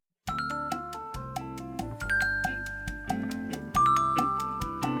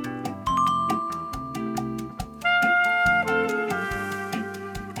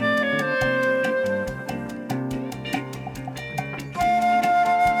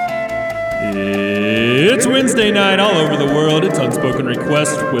It's Wednesday night all over the world. It's Unspoken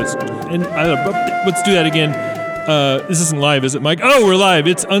Request let's do that again. This isn't live, is it, Mike? Oh, we're live.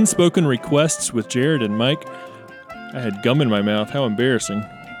 It's Unspoken Requests with Jared and Mike. I had gum in my mouth. How embarrassing.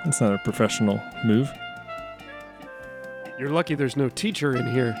 That's not a professional move. You're lucky there's no teacher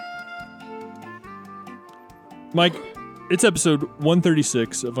in here. Mike, it's episode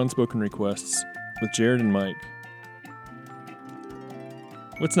 136 of Unspoken Requests with Jared and Mike.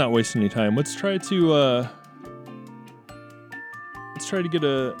 Let's not waste any time. Let's try to get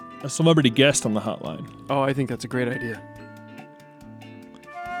a celebrity guest on the hotline. Oh, I think that's a great idea.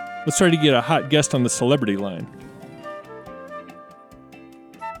 Let's try to get a hot guest on the celebrity line.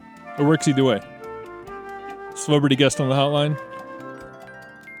 It works either way. Celebrity guest on the hotline.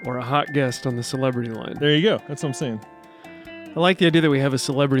 Or a hot guest on the celebrity line. There you go. That's what I'm saying. I like the idea that we have a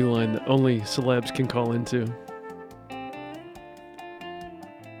celebrity line that only celebs can call into.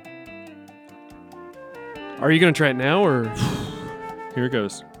 Are you going to try it now, or? Here it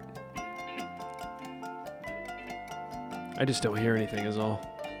goes. I just don't hear anything is all.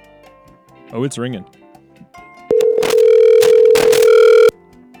 Oh, it's ringing.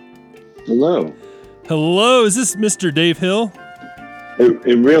 Hello. Hello, is this Mr. Dave Hill?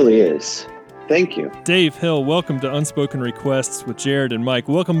 It really is. Thank you. Dave Hill, welcome to Unspoken Requests with Jared and Mike.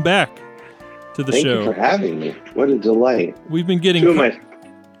 Welcome back to the Thank show. you for having me. What a delight. We've been getting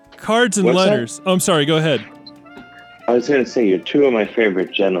cards and What's letters. that? Oh, I'm sorry, go ahead. I was going to say, you're two of my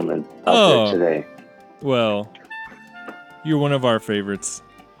favorite gentlemen out there today. Well, you're one of our favorites.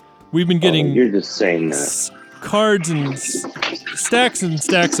 We've been getting you're just saying that. Cards and stacks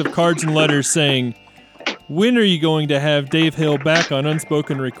of cards and letters saying, when are you going to have Dave Hill back on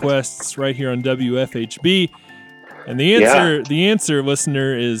Unspoken Requests right here on WFHB? And the answer,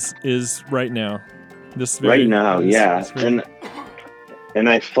 listener, is right now. Right now. And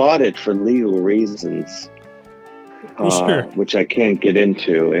I fought it for legal reasons, sure. which I can't get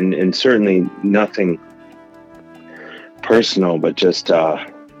into, and certainly nothing personal, but just I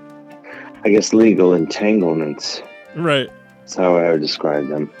guess legal entanglements. Right. That's how I would describe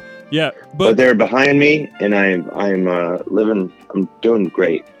them. Yeah, but they're behind me, and I'm living. I'm doing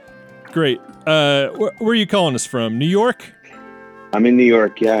great. Great. Where are you calling us from? New York? I'm in New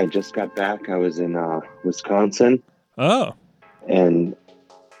York. Yeah, I just got back. I was in Wisconsin. Oh. And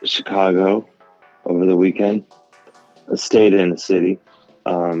Chicago over the weekend. I stayed in the city,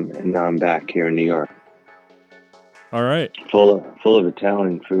 and now I'm back here in New York. All right. Full of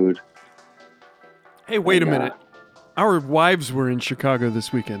Italian food. Hey, wait a minute. Our wives were in Chicago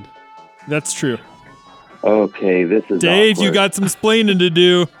this weekend. That's true. Okay, this is Dave, awkward. you got some splaining to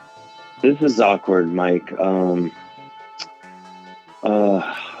do. This is awkward, Mike. Oh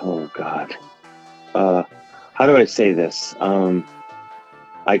God. How do I say this?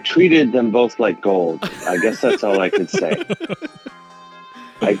 I treated them both like gold. I guess that's all I could say.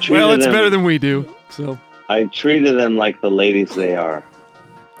 It's better than we do. So I treated them like the ladies they are.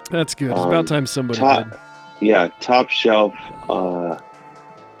 That's good. It's about time somebody did. Yeah, top shelf.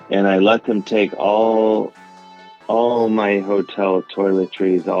 And I let them take all my hotel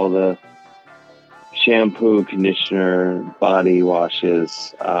toiletries, all the shampoo, conditioner, body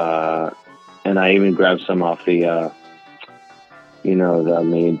washes, and I even grabbed some off the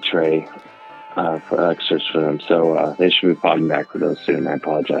maid tray for extras for them. So they should be popping back for those soon. I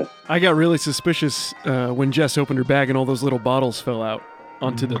apologize. I got really suspicious when Jess opened her bag and all those little bottles fell out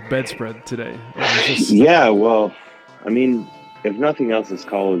onto the bedspread today. Yeah, well, I mean, if nothing else, this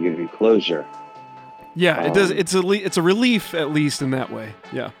call will give you closure. Yeah, it does. It's a relief, at least in that way.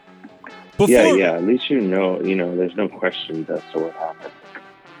 Yeah. Yeah. At least you know, there's no question as to what happened.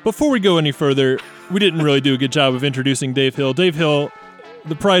 Before we go any further, we didn't really do a good job of introducing Dave Hill. Dave Hill,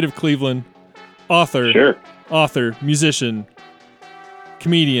 the pride of Cleveland, author, musician,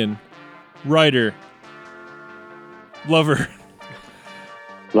 comedian, writer, lover,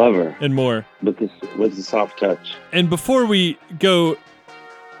 and more. With the soft touch. And before we go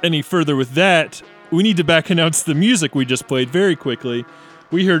any further with that, we need to back announce the music we just played very quickly.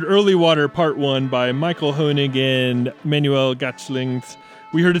 We heard Early Water Part 1 by Michael Hoenig and Manuel Gachlings.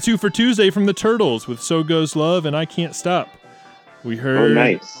 We heard a 2 for Tuesday from the Turtles with So Goes Love and I Can't Stop. We heard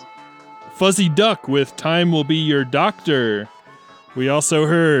nice. Fuzzy Duck with Time Will Be Your Doctor. We also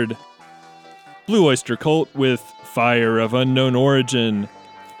heard Blue Oyster Cult with Fire of Unknown Origin.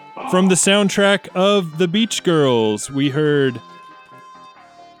 From the soundtrack of The Beach Girls, we heard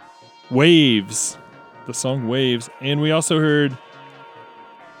Waves, the song Waves, and we also heard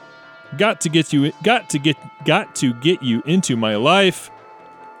Got to Get You Into My Life,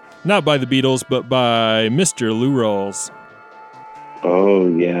 not by the Beatles, but by Mr. Lou Rawls. Oh,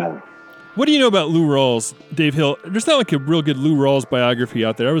 yeah. What do you know about Lou Rawls, Dave Hill? There's not like a real good Lou Rawls biography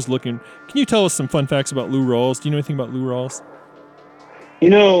out there. I was looking. Can you tell us some fun facts about Lou Rawls? Do you know anything about Lou Rawls?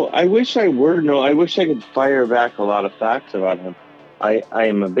 I wish I were. No, I wish I could fire back a lot of facts about him. I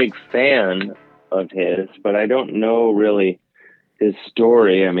am a big fan of his, but I don't know really his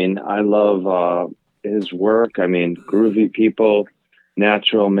story. I mean, I love his work. I mean, Groovy People,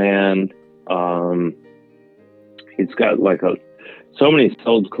 Natural Man. He's got like so many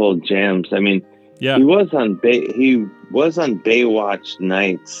Stone Cold jams. I mean, Yeah. he was on Baywatch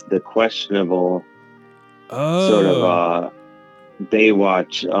Nights, the questionable sort of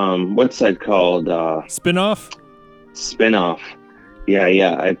Baywatch. What's that called? Spinoff? Spinoff.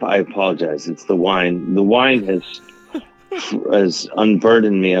 Yeah. I apologize. It's the wine. The wine has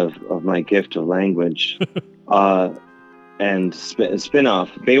unburdened me of my gift of language. And spinoff.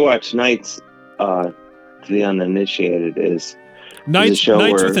 Baywatch Nights, to the uninitiated, is Nights, a show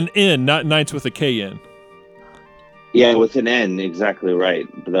Nights where- with an N, not Nights with a K-N. Yeah, with an N, exactly right.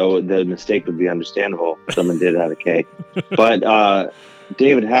 Though the mistake would be understandable. Someone did add a K. But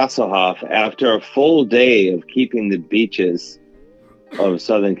David Hasselhoff, after a full day of keeping the beaches of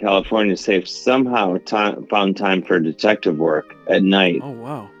Southern California safe, somehow found time for detective work at night. Oh,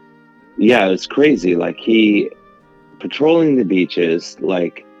 wow. Yeah, it's crazy. Like, he patrolling the beaches,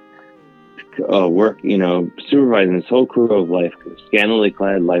 like supervising this whole crew of scantily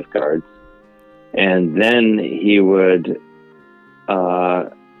clad lifeguards. And then he would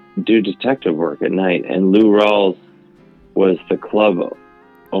do detective work at night. And Lou Rawls was the club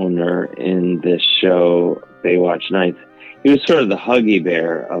owner in this show, Baywatch Nights. He was sort of the Huggy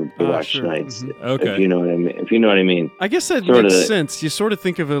Bear of Baywatch sure. Nights, Okay. if you know what I mean. If you know what I mean. I guess that Sort makes of. sense. You sort of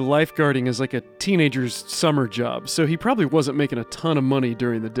think of a lifeguarding as like a teenager's summer job, so he probably wasn't making a ton of money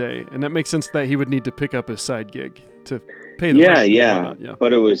during the day, and that makes sense that he would need to pick up a side gig to pay the rent and whatnot. Yeah.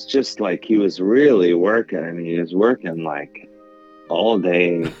 But it was just like he was really working. I mean, he was working like all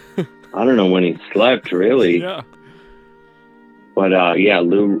day. I don't know when he slept, really. Yeah. But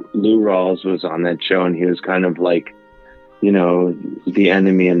Lou Rawls was on that show, and he was kind of like, the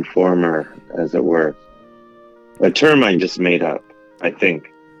enemy informer, as it were. A term I just made up, I think.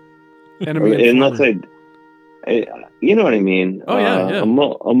 Enemy Unless informer. you know what I mean. Oh, yeah. A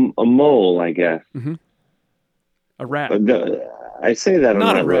mole, I guess. A rat. But I say that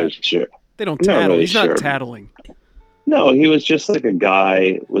Not a I'm not really rat. sure. They don't not tattle. really He's not sure. tattling. No, he was just like a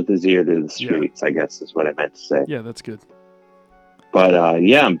guy with his ear to the streets, I guess is what I meant to say. Yeah, that's good. But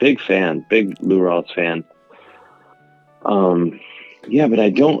I'm big Lou Rawls fan. But I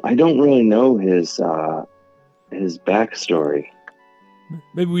don't really know his backstory.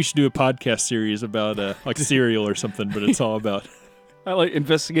 Maybe we should do a podcast series about like Serial or something, but it's all about I like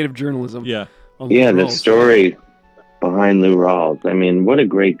investigative journalism. yeah. on Yeah, Lou the Rawls. story behind Lou Rawls. I mean, what a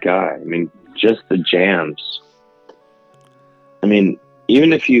great guy. I mean, just the jams. I mean,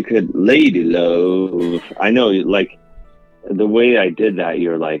 even if you could Lady Love, I know, like, the way I did that,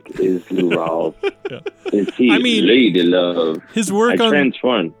 you're like, is Lou Rawls, Yeah. is he I mean, Lady Love? His I work on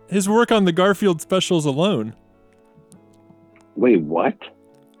transformed. the Garfield specials alone. Wait, what?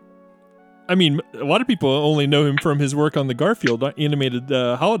 I mean, a lot of people only know him from his work on the Garfield animated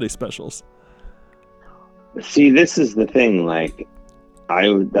holiday specials. See, this is the thing, like,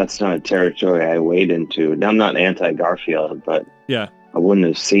 that's not a territory I wade into. Now, I'm not anti-Garfield, but Yeah. I wouldn't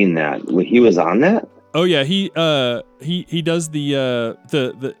have seen that. He was on that? Oh yeah, he does the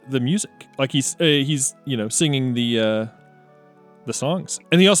music. Like he's singing the songs.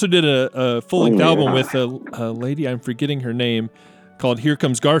 And he also did a full-length album with a lady, I'm forgetting her name, called Here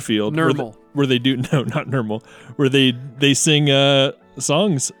Comes Garfield. Nermal. Where they do no, not Nermal. Where they sing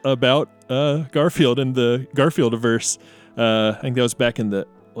songs about Garfield and the Garfield-averse. I think that was back in the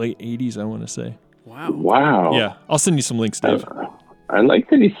late 80s, I want to say. Wow. Wow. Yeah, I'll send you some links, Dave. I like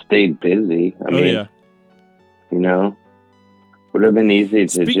that he stayed busy. I mean, yeah. Would have been easy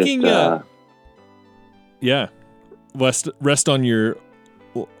to Speaking, just... Yeah. Rest on your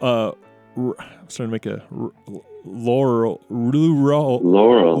I was trying to make a Laurel.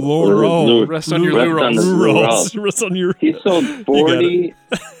 Rest on your Rest Lou on Rawls. the Lou Rawls. Rest on your. He sold You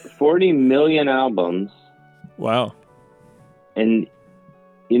 40 million albums, Wow. and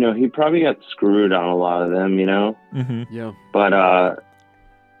he probably got screwed on a lot of them, Mm-hmm. Yeah. But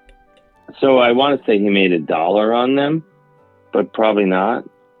so I want to say he made $1 on them, but probably not.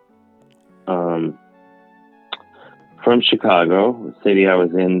 From Chicago, the city I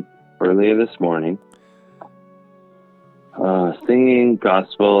was in earlier this morning, singing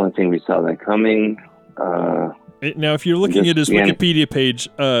gospel. I think we saw that coming. Now, if you're looking at his Wikipedia page,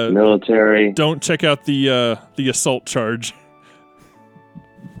 Military. don't check out the assault charge.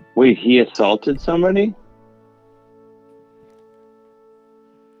 Wait, he assaulted somebody?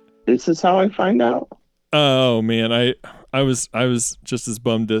 This is how I find out? Oh man, I was just as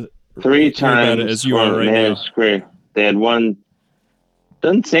bummed to 3 hear times about it as you are right now. Screw. They had one.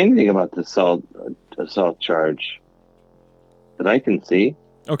 Doesn't say anything about the assault charge that I can see.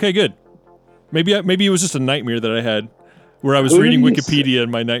 Okay, good. Maybe it was just a nightmare that I had, where I was reading Wikipedia in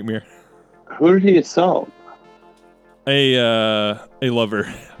my nightmare. Who did he assault? A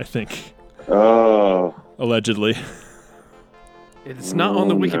lover, I think. Oh. Allegedly. It's not on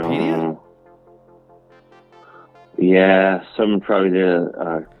the Wikipedia? No. Yeah, someone probably did.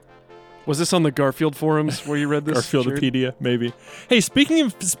 Was this on the Garfield forums where you read this? Garfieldopedia, maybe. Hey, speaking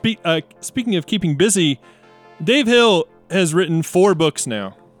of keeping busy, Dave Hill has written 4 books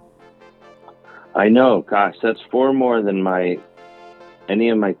now. I know. Gosh, that's 4 more than any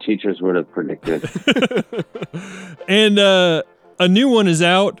of my teachers would have predicted. And a new one is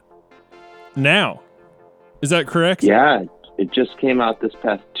out now. Is that correct? Yeah, it just came out this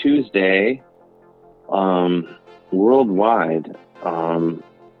past Tuesday, worldwide. Now,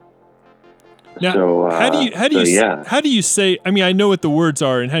 so how do you say? I mean, I know what the words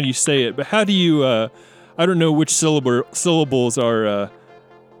are and how do you say it, but how do you? I don't know which syllables are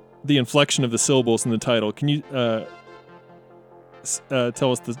the inflection of the syllables in the title. Can you tell us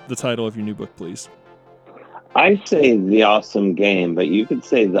the title of your new book, please? I say The Awesome Game, but you could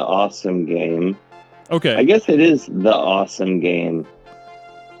say The Awesome Game. Okay. I guess it is The Awesome Game,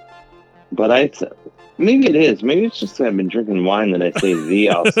 but maybe it is. Maybe it's just that I've been drinking wine that I say The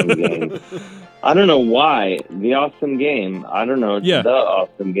Awesome Game. I don't know why. The Awesome Game. I don't know. It's The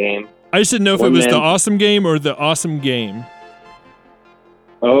Awesome Game. I just didn't know if it was The Awesome Game or The Awesome Game.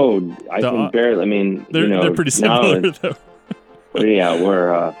 Oh, I can barely. I mean, they're pretty similar, though. Yeah,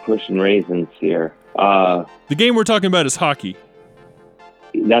 we're pushing raisins here. The game we're talking about is hockey.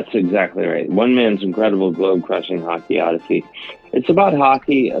 That's exactly right. One man's incredible globe-crushing hockey odyssey. It's about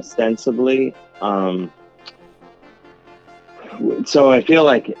hockey, ostensibly. So I feel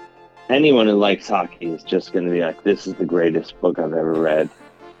like anyone who likes hockey is just going to be like, "This is the greatest book I've ever read."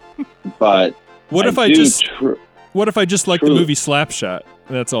 But what if I just like the movie Slapshot?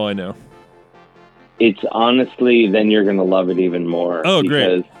 That's all I know. It's honestly, then you're going to love it even more. Oh, great.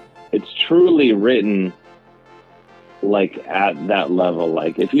 Because it's truly written like at that level.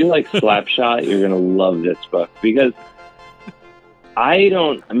 Like if you like Slapshot, you're going to love this book because I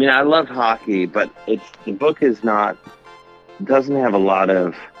love hockey, but the book doesn't have a lot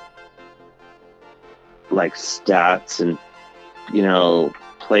of like stats and,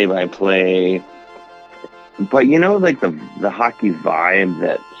 play by play, but like the hockey vibe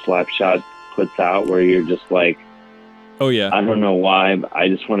that Slapshot puts out where you're just like, oh yeah, I don't know why, but I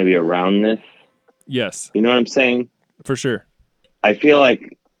just want to be around this. Yes. You know what I'm saying? For sure. I feel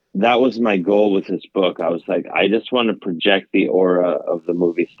like that was my goal with this book. I was like, I just want to project the aura of the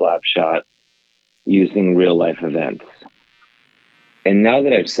movie Slapshot using real life events. And now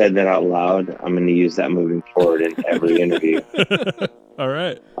that I've said that out loud, I'm going to use that moving forward in every interview. All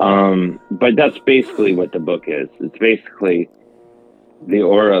right. But that's basically what the book is. It's basically the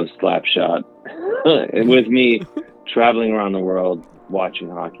aura of Slapshot with me traveling around the world, watching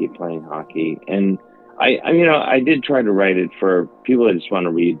hockey, playing hockey. And I did try to write it for people that just want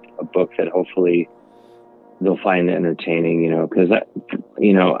to read a book that hopefully they'll find entertaining, because I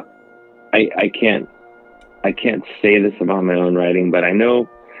can't say this about my own writing, but I know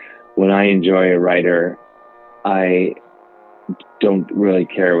when I enjoy a writer, I don't really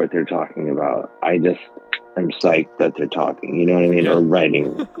care what they're talking about. I just am psyched that they're talking, you know what I mean? Or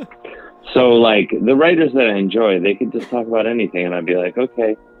writing. So like the writers that I enjoy, they could just talk about anything and I'd be like,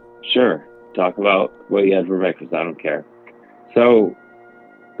 okay, sure. Talk about what you had for breakfast. I don't care. So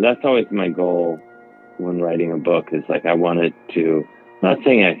that's always my goal when writing a book is like, I want it to, I'm not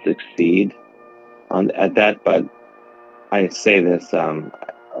saying I succeed at that, but I say this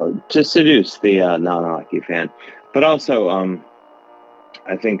to seduce the non-hockey fan. But also,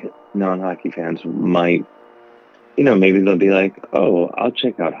 I think non-hockey fans might, maybe they'll be like, oh, I'll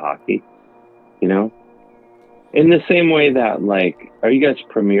check out hockey, In the same way that, like, are you guys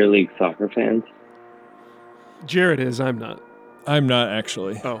Premier League soccer fans? Jared is, I'm not. I'm not,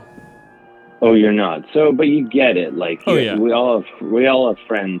 actually. Oh, you're not. So, but you get it. Like, yeah. we all have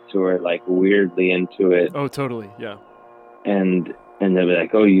friends who are, like, weirdly into it. Oh, totally, yeah. And they'll be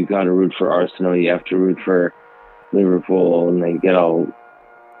like, oh, you got to root for Arsenal. You have to root for Liverpool. And they get all...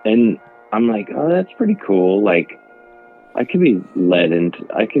 And I'm like, oh, that's pretty cool. Like, I could be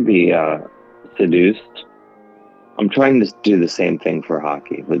seduced. I'm trying to do the same thing for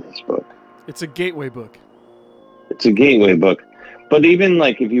hockey with this book. It's a gateway book. It's a gateway book. But even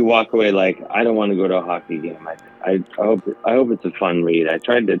like if you walk away like I don't want to go to a hockey game, I hope it's a fun read. I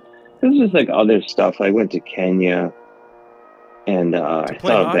tried to. There's just like other stuff. I went to Kenya, and I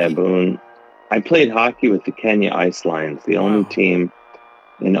saw a baboon. I played hockey with the Kenya Ice Lions, the only team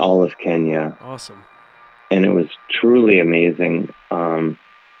in all of Kenya. Awesome. And it was truly amazing.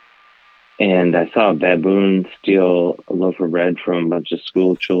 And I saw a baboon steal a loaf of bread from a bunch of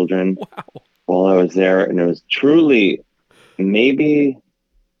school children while I was there. And it was truly maybe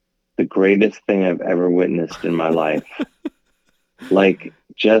the greatest thing I've ever witnessed in my life. Like,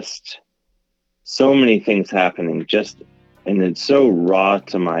 just so many things happening, and it's so raw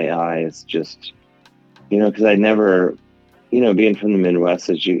to my eyes, just, because I never, being from the Midwest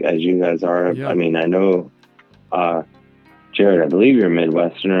as you guys are, I mean, I know, Jared, I believe you're a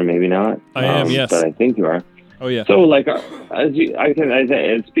Midwesterner, maybe not. I am, yes. But I think you are. Oh, yeah. So, like,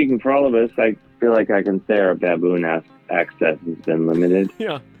 and speaking for all of us, I feel like I can say our baboon access has been limited.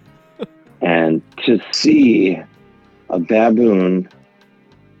 Yeah. And to see a baboon,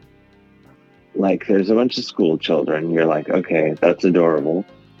 like, there's a bunch of school children, you're like, okay, that's adorable.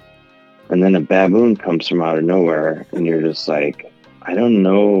 And then a baboon comes from out of nowhere, and you're just like, I don't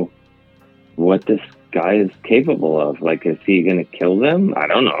know what this guy is capable of. Like, is he going to kill them? I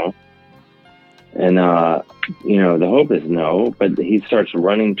don't know. And, the hope is no, but he starts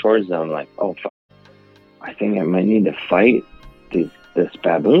running towards them like, oh, fuck. I think I might need to fight this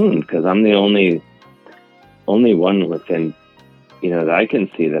baboon, because I'm the only one within, that I can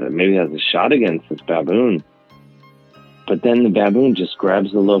see that it maybe has a shot against this baboon. But then the baboon just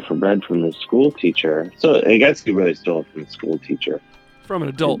grabs the loaf of bread from the school teacher. So I guess he really stole it from the school teacher. From an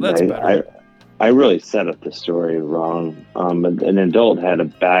adult, that's better. I really set up the story wrong. But an adult had a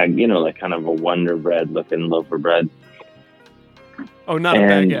bag, like kind of a Wonder Bread looking loaf of bread. Oh, not a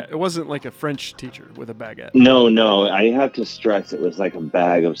baguette. It wasn't like a French teacher with a baguette. No. I have to stress it was like a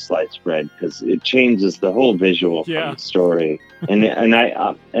bag of sliced bread, because it changes the whole visual from the story. And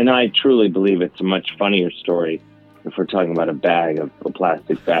I truly believe it's a much funnier story if we're talking about a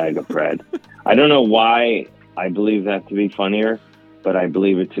plastic bag of bread. I don't know why I believe that to be funnier, but I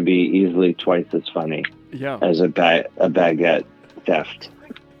believe it to be easily twice as funny as a baguette theft.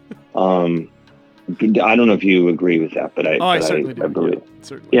 I don't know if you agree with that, but I certainly do. I believe.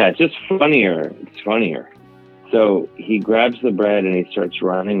 Yeah, it's just funnier. It's funnier. So he grabs the bread and he starts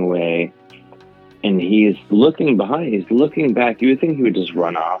running away, and he's looking behind. He's looking back. You would think he would just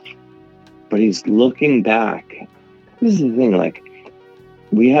run off, but he's looking back. This is the thing. Like,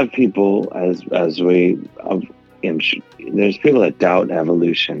 we have people there's people that doubt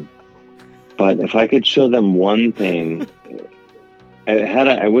evolution, but if I could show them one thing.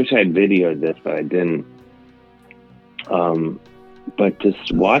 I wish I'd videoed this, but I didn't. But to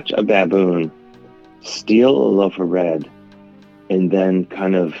watch a baboon steal a loaf of bread and then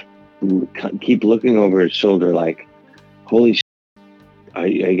kind of keep looking over his shoulder like, holy shit, are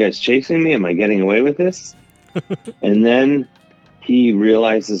you guys chasing me? Am I getting away with this? And then he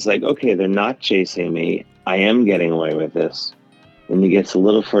realizes, like, okay, they're not chasing me. I am getting away with this. And he gets a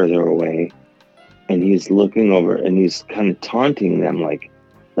little further away. And he's looking over and he's kind of taunting them like,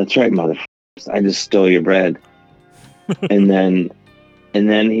 that's right, motherfuckers, I just stole your bread. and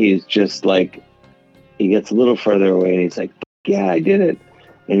then he's just like, he gets a little further away and he's like, yeah, I did it.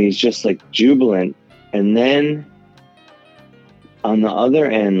 And he's just like jubilant. And then on the other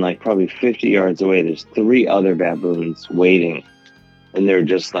end, like probably 50 yards away, there's 3 other baboons waiting. And they're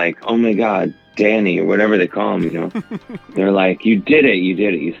just like, oh my God, Danny, or whatever they call him, They're like, you did it,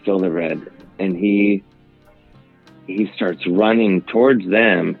 you stole the bread. And he starts running towards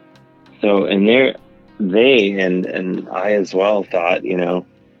them. So, and they and I as well thought,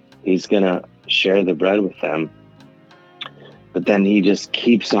 he's going to share the bread with them. But then he just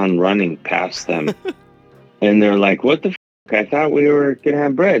keeps on running past them. And they're like, what the f***? I thought we were going to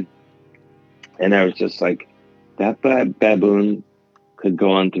have bread. And I was just like, that baboon could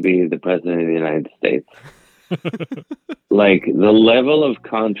go on to be the president of the United States. Like, the level of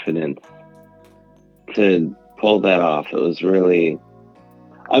confidence to pull that off, it was really,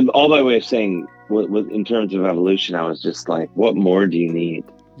 all by way of saying, in terms of evolution, I was just like, what more do you need?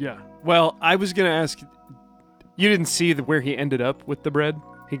 Yeah. Well, I was going to ask, you didn't see where he ended up with the bread?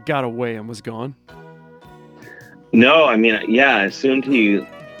 He got away and was gone? No, I mean, yeah, I assumed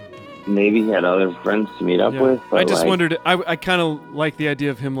maybe he had other friends to meet up with. But I just wondered, I kind of like the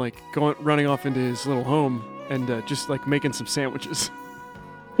idea of him like running off into his little home and just like making some sandwiches.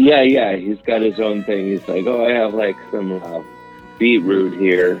 Yeah, he's got his own thing. He's like, oh, I have like some beetroot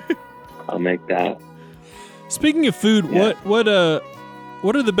here. I'll make that. Speaking of food, what are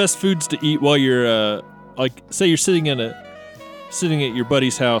the best foods to eat while you're like, say you're sitting in sitting at your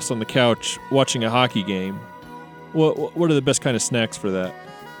buddy's house on the couch watching a hockey game, what are the best kind of snacks for that,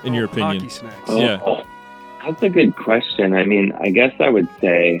 in your opinion? Hockey snacks. Yeah. That's a good question. I mean, I guess I would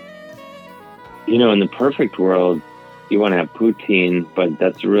say, in the perfect world, you want to have poutine, but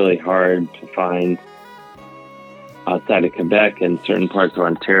that's really hard to find outside of Quebec and certain parts of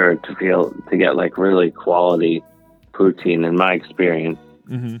Ontario to get like really quality poutine, in my experience.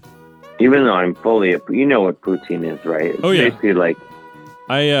 Mm-hmm. Even though I'm fully, you know what poutine is, right? It's basically like,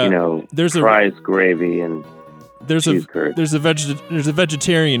 there's fries, gravy, and cheese curd. There's a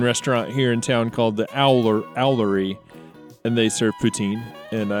vegetarian restaurant here in town called the Owlery, and they serve poutine,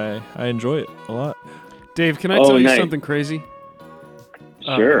 and I enjoy it a lot. Dave, can I tell you something crazy?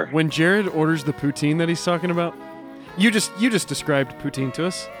 Sure. When Jared orders the poutine that he's talking about, you just described poutine to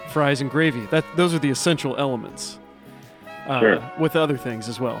us, fries and gravy. Those are the essential elements. Sure. With other things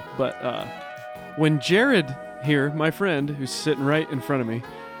as well. But when Jared here, my friend, who's sitting right in front of me,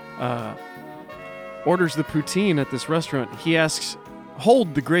 orders the poutine at this restaurant, he asks,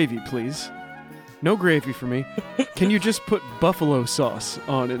 "Hold the gravy, please. No gravy for me. Can you just put buffalo sauce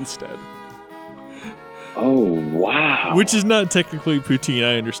on instead?" Oh, wow. Which is not technically poutine,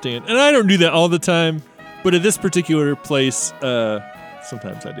 I understand. And I don't do that all the time, but at this particular place,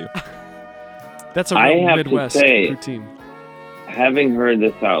 sometimes I do. That's a real Midwest poutine. Having heard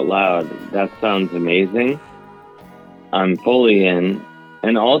this out loud, that sounds amazing. I'm fully in.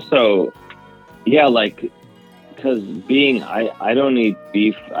 And also, because I don't eat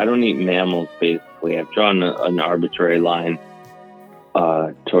beef, I don't eat mammals, basically. I've drawn an arbitrary line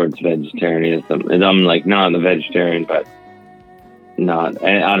towards vegetarianism. And I'm like not a vegetarian, but not,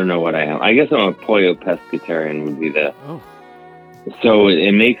 I don't know what I am. I guess I'm a pollo pescatarian would be the... Oh. So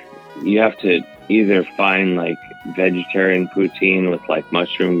it makes, you have to either find like vegetarian poutine with like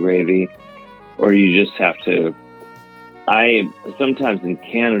mushroom gravy, or you just have to, sometimes in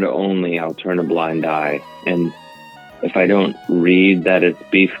Canada only, I'll turn a blind eye. And if I don't read that it's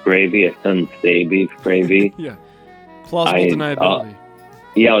beef gravy, it doesn't say beef gravy. Yeah. Plausible deniability.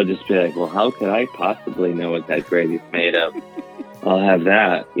 I'll just be like, well, how could I possibly know what that gravy's made of? I'll have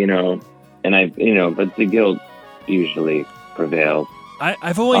that, and but the guilt usually prevails.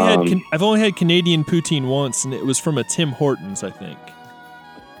 I've only had Canadian poutine once, and it was from a Tim Hortons, I think.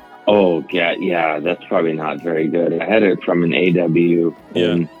 Oh yeah, that's probably not very good. I had it from an AW.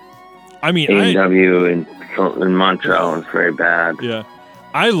 Yeah, AW in Montreal is very bad. Yeah,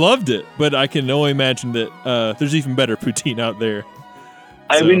 I loved it, but I can only imagine that there's even better poutine out there.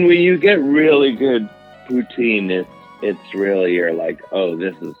 I mean, when you get really good poutine, it's really, you're like, oh,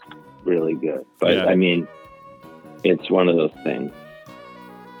 this is really good. But I mean, it's one of those things.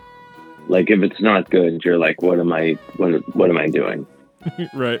 Like if it's not good, you're like, what am I doing?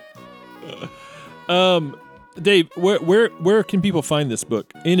 Right. Dave, where can people find this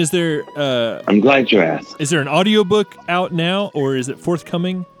book? And is there I'm glad you asked. Is there an audiobook out now, or is it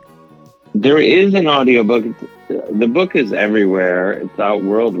forthcoming? There is an audiobook. The book is everywhere. It's out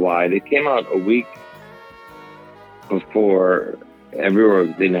worldwide. It came out a week before everywhere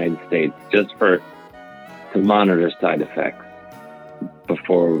in the United States, just to monitor side effects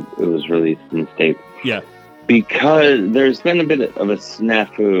before it was released in the States. Yeah. Because there's been a bit of a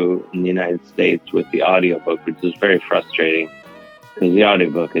snafu in the United States with the audiobook, which is very frustrating, because the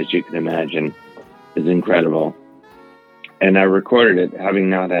audiobook, as you can imagine, is incredible. And I recorded it having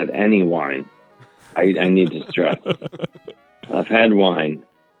not had any wine. I need to stress. I've had wine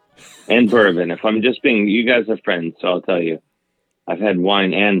and bourbon. If I'm just being, you guys are friends, so I'll tell you, I've had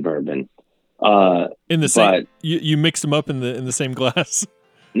wine and bourbon. In the same, you mix them up in the same glass.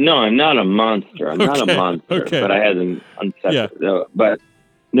 No, I'm not a monster. Not a monster. Okay. But I had them unseparate. Yeah. But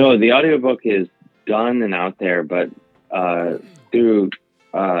no, the audiobook is done and out there, but through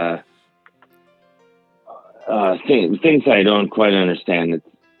things I don't quite understand.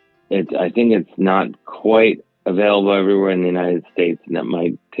 I think it's not quite available everywhere in the United States, and that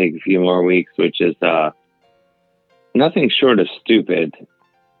might take a few more weeks, which is nothing short of stupid.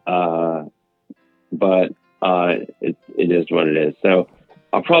 But it is what it is. So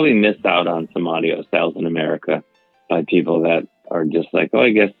I'll probably miss out on some audio sales in America by people that are just like, oh,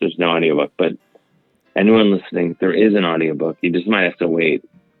 I guess there's no audiobook. But anyone listening, there is an audiobook. You just might have to wait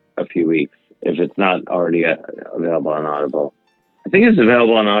a few weeks if it's not already available on Audible. I think it's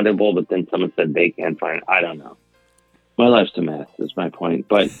available on Audible, but then someone said they can't find it. I don't know. My life's a mess, is my point.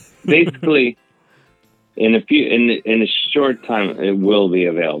 But basically, in a short time, it will be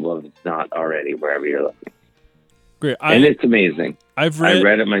available if it's not already wherever you're looking. Great. And it's amazing. I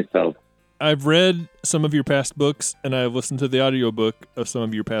read it myself. I've read some of your past books, and I've listened to the audiobook of some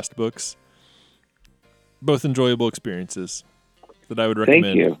of your past books. Both enjoyable experiences. that I would recommend.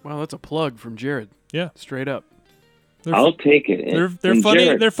 Thank you. Wow, that's a plug from Jared. Yeah, straight up. I'll take it. They're funny.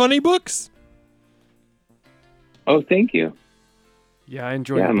 Jared, They're funny books. Oh, thank you. Yeah, I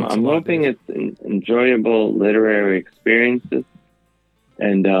enjoy. Yeah, your books I'm a lot, hoping Dave. it's enjoyable literary experiences,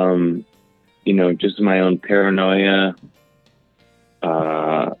 and just my own paranoia.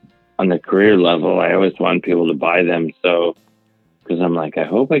 On the career level, I always want people to buy them, so because I'm like, I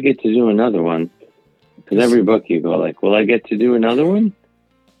hope I get to do another one. Because every book you go like, will I get to do another one?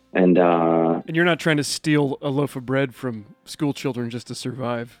 And you're not trying to steal a loaf of bread from school children just to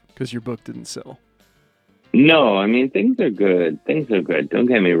survive because your book didn't sell. no, I mean things are good. Things are good. Don't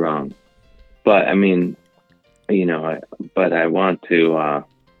get me wrong, but I mean, but I want to. I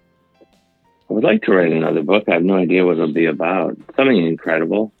would like to write another book. I have no idea what it'll be about. Something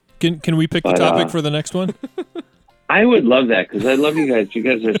incredible. Can we pick the topic for the next one? I would love that because I love you guys. You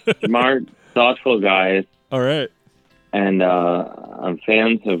guys are smart, thoughtful guys. All right. And I'm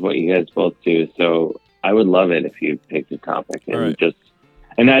fans of what you guys both do. So I would love it if you picked a topic. And All right.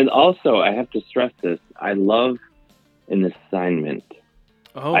 I have to stress this. I love an assignment.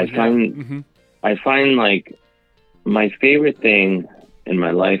 Oh, I find like my favorite thing in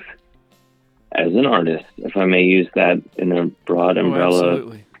my life as an artist, if I may use that in a broad umbrella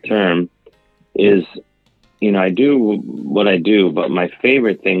absolutely. term, is, I do what I do, but my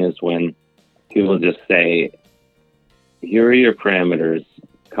favorite thing is when people just say, here are your parameters,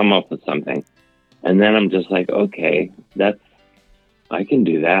 come up with something. And then I'm just like, okay, I can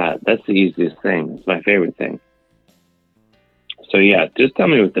do that. That's the easiest thing. It's my favorite thing. So yeah, just tell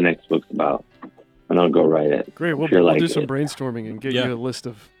me what the next book's about and I'll go write it. Great. We'll do some brainstorming and get you a list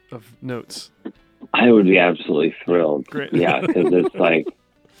of notes. I would be absolutely thrilled. Great. Yeah, because it's like,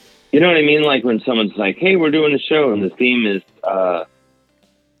 you know what I mean? Like when someone's like, hey, we're doing a show and the theme is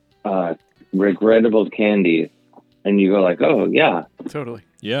regrettable candies. And you go like, oh, yeah. Totally.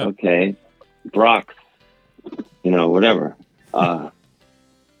 Yeah. Okay. Brock's, whatever. I'm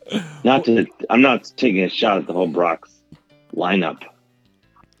not taking a shot at the whole Brock's lineup,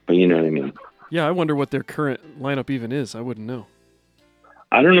 but you know what I mean? Yeah, I wonder what their current lineup even is. I wouldn't know.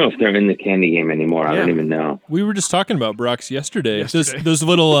 I don't know if they're in the candy game anymore. I don't even know. We were just talking about Brock's yesterday. Those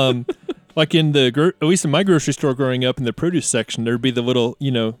little, like in at least in my grocery store growing up in the produce section, there'd be the little,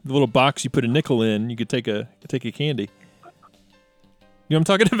 the little box you put a nickel in. You could take a candy. You know what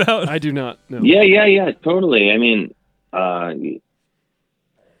I'm talking about? I do not know. Yeah, totally. I mean, and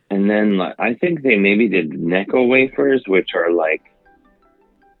then I think they maybe did Necco wafers, which are like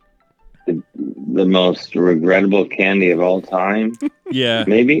the most regrettable candy of all time. Yeah.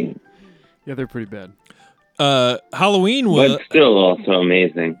 Maybe. Yeah, they're pretty bad. Halloween was... But still also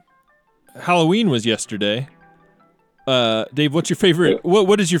amazing. Halloween was yesterday. Dave, what's your favorite...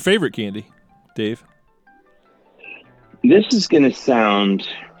 What is your favorite candy, Dave? This is going to sound...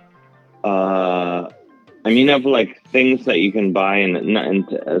 of like things that you can buy and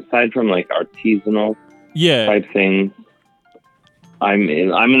aside from like artisanal type things, I'm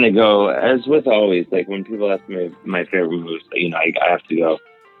going to go, as with always, like when people ask me my favorite movies, I have to go,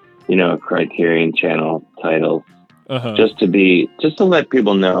 Criterion Channel titles, just to let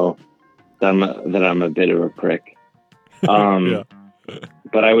people know that I'm a bit of a prick. Yeah.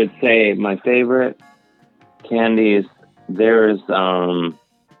 But I would say my favorite candies, there's,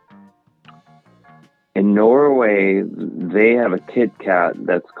 in Norway, they have a Kit Kat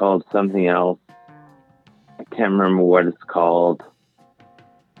that's called something else. I can't remember what it's called,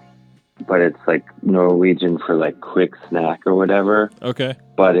 but it's like Norwegian for like quick snack or whatever. Okay.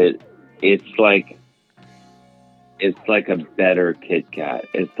 But it's like a better Kit Kat.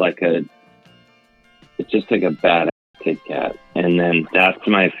 It's just like a badass Kit Kat. And then that's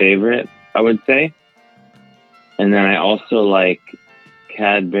my favorite, I would say. And then I also like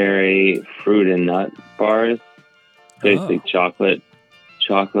Cadbury fruit and nut bars, basically chocolate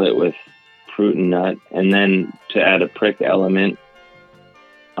with fruit and nut, and then to add a prick element,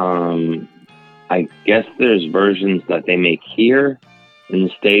 I guess there's versions that they make here in the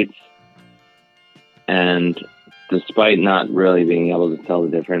States, and despite not really being able to tell the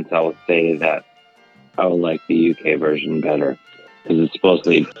difference, I would say that I would like the UK version better because it's supposed to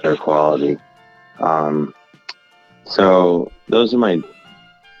be better quality. So those are my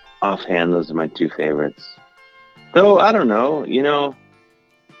two favorites. Though I don't know,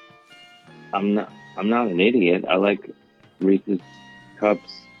 I'm not an idiot. I like Reese's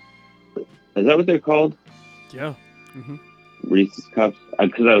Cups. Is that what they're called? Yeah. Mm-hmm. Reese's Cups.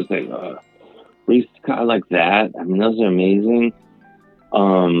 Because I was like, Reese's Cups, I like that. I mean, those are amazing.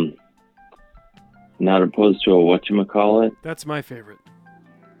 Not opposed to a whatchamacallit. That's my favorite.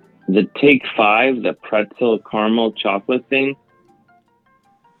 The Take 5, the pretzel caramel chocolate thing.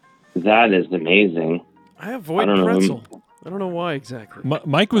 that is amazing. I avoid pretzel. I don't know why exactly.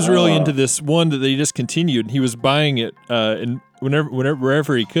 Mike was really into this one that they discontinued, and he was buying it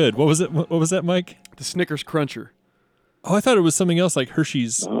wherever he could. What was it? What was that, Mike? The Snickers Cruncher. Oh, I thought it was something else like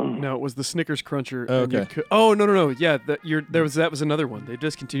Hershey's. No, it was the Snickers Cruncher. Oh, okay. No. Yeah, that was another one. They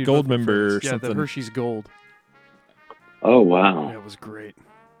discontinued. Gold member or something. Yeah, the Hershey's Gold. Oh, wow. Yeah, it was great.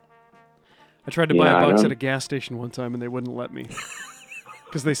 I tried to buy a box at a gas station one time, and they wouldn't let me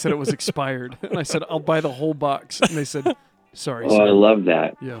because they said it was expired. And I said, I'll buy the whole box. And they said, sorry, sir. I love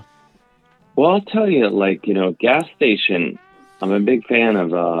that. Yeah. Well, I'll tell you, gas station, I'm a big fan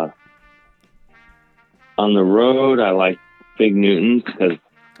of, on the road, I like Fig Newtons because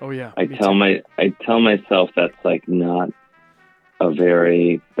I tell myself that's not a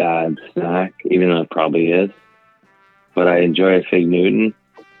very bad snack, even though it probably is. But I enjoy a Fig Newton.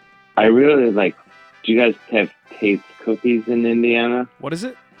 I really do you guys have Tate's cookies in Indiana? What is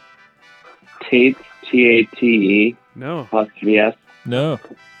it? Tate's, Tate. No. Apostrophe S. No.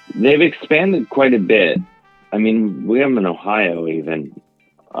 They've expanded quite a bit. I mean, we have them in Ohio even.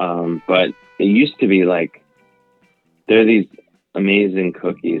 But it used to be there are these amazing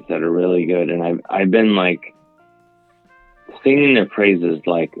cookies that are really good. And I've been singing their praises,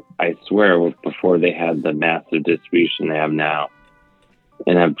 I swear, before they had the massive distribution they have now.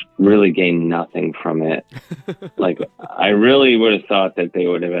 And I've really gained nothing from it. I really would have thought that they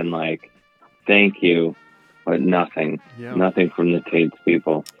would have been thank you, but nothing. Yeah. Nothing from the Tate's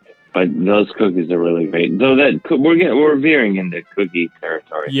people. But those cookies are really great. Though we're veering into cookie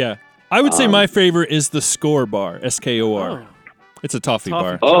territory. Yeah. I would say my favorite is the Skor bar, Skor. Oh. It's a toffee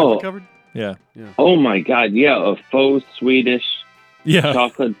bar. Covered? Yeah. Oh my God. Yeah. A faux Swedish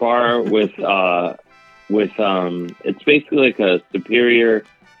chocolate bar with it's basically like a superior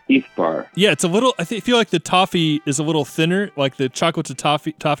Heath bar. Yeah, it's a little. I feel like the toffee is a little thinner. Like the chocolate to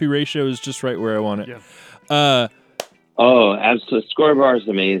toffee ratio is just right where I want it. Yeah. Absolutely. Skor bar is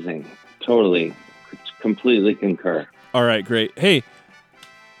amazing. Totally, completely concur. All right, great. Hey,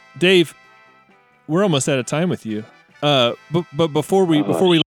 Dave, we're almost out of time with you. But before we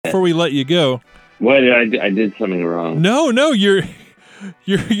let you go, what I did something wrong? No, your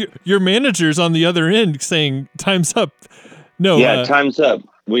manager's on the other end saying time's up. No, time's up.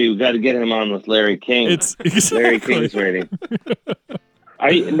 We've got to get him on with Larry King. It's exactly. Larry King's waiting.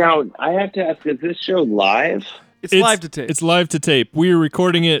 I have to ask: is this show live? It's live to tape. It's live to tape. We are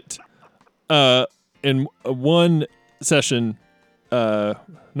recording it in one session, no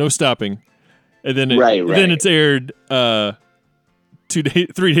stopping, and then then it's aired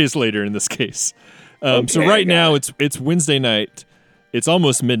 3 days later in this case. So right now it's Wednesday night. It's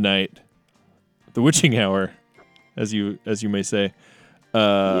almost midnight, the witching hour, as you may say.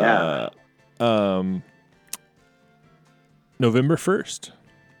 November 1st.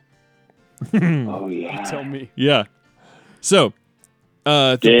 Oh yeah. Tell me. Yeah. So,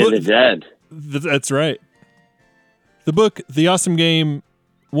 Day of the Dead. That's right. The book, The Awesome Game,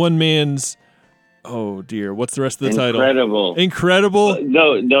 one man's. Oh dear, what's the rest of the title? Incredible.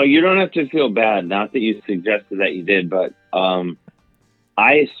 No, you don't have to feel bad. Not that you suggested that you did, but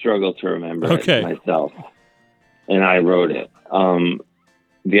I struggle to remember it myself, and I wrote it.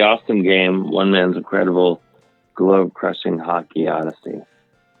 The Awesome Game, one man's incredible, globe-crushing hockey odyssey.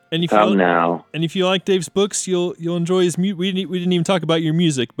 And if now. And if you like Dave's books, you'll enjoy his music. We didn't even talk about your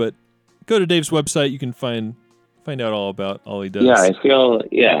music, but go to Dave's website. You can find out all about all he does. Yeah, I feel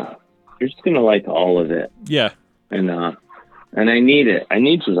you're just gonna like all of it. Yeah, and I need it. I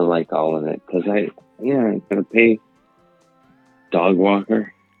need you to like all of it because I gotta pay dog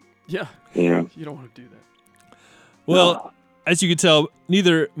walker. Yeah, you don't want to do that. Well, as you can tell,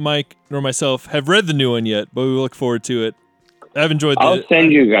 neither Mike nor myself have read the new one yet, but we look forward to it. I've enjoyed. I'll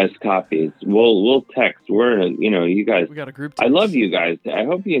send you guys copies. We'll text. We're you guys. We got a group text. I love you guys. I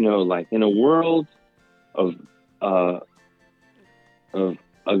hope you know, in a world of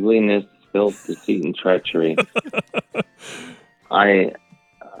ugliness, filth, deceit, and treachery, I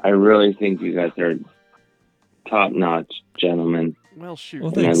really think you guys are top-notch gentlemen. Well, shoot.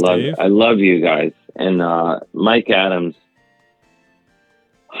 Well, thanks, Dave. I love you guys. And Mike Adams,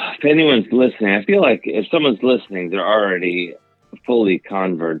 if anyone's listening, I feel like if someone's listening, they're already fully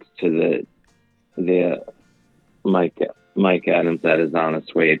converts to the Mike Adams that is on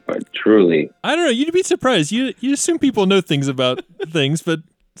its way. But truly, I don't know. You'd be surprised. You assume people know things about things, but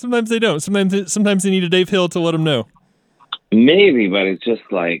sometimes they don't. Sometimes they need a Dave Hill to let them know. Maybe, but it's just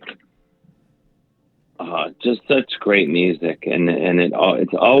just such great music, and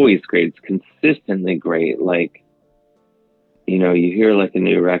it's always great. It's consistently great. You hear a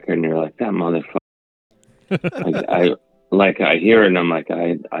new record, and you're like, that motherfucker. like I hear it and I'm like,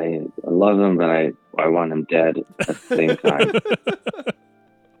 I love him, but I want him dead at the same time.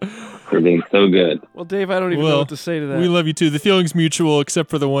 For being so good. Well, Dave, I don't even know what to say to that. We love you too. The feeling's mutual, except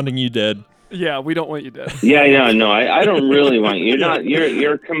for the wanting you dead. Yeah, we don't want you dead. Yeah, no, I don't really want you.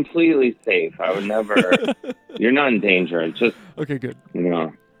 You're completely safe. I would never. You're not in danger. It's just okay, good.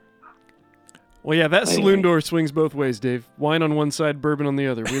 Well, yeah, that saloon door swings both ways, Dave. Wine on one side, bourbon on the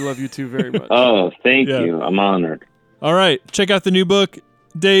other. We love you too very much. Oh, thank you. I'm honored. All right, check out the new book,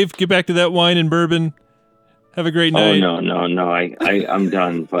 Dave. Get back to that wine and bourbon. Have a great night. Oh no. I'm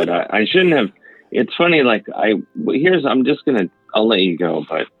done. But I shouldn't have. It's funny. Like I'll let you go.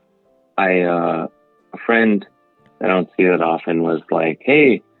 But a friend I don't see that often was like,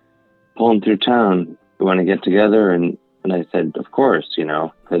 "Hey, pulling through town. You want to get together?" And I said, "Of course."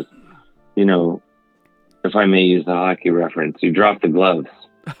 Because if I may use the hockey reference, you drop the gloves.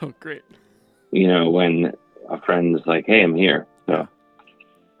 Oh, great. When a friend's like, "Hey, I'm here." So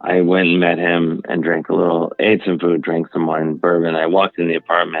I went and met him and ate some food, drank some wine, bourbon. I walked in the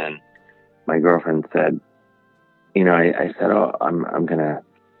apartment and my girlfriend said, I said, "Oh, I'm gonna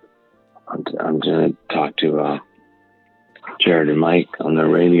talk to Jared and Mike on the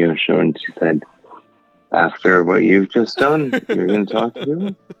radio show." And she said, "After what you've just done, you're gonna talk to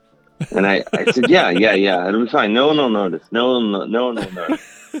them?" And I said, yeah, it'll be fine. No one will notice. No one will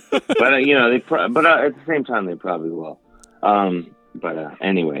notice. But but at the same time, they probably will. But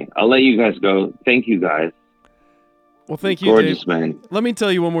anyway, I'll let you guys go. Thank you, guys. Well, thank you, gorgeous Dave. Man. Let me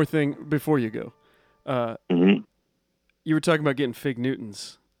tell you one more thing before you go. Mm-hmm. You were talking about getting fig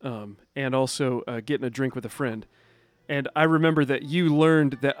Newtons, and also getting a drink with a friend. And I remember that you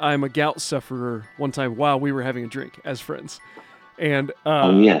learned that I'm a gout sufferer one time while we were having a drink as friends. And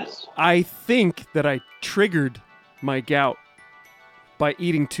yes, I think that I triggered my gout by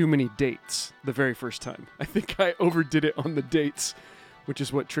eating too many dates the very first time. I think I overdid it on the dates, which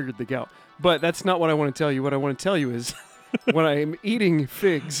is what triggered the gout. But that's not what I want to tell you. What I want to tell you is when I'm eating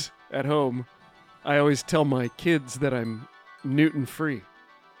figs at home, I always tell my kids that I'm Newton free,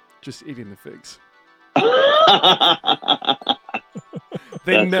 just eating the figs.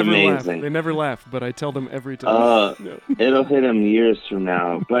 They never laugh. They never laugh, but I tell them every time. It'll hit them years from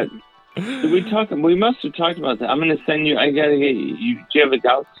now. But we must have talked about that. I'm going to send you. I got to get you. Do you have a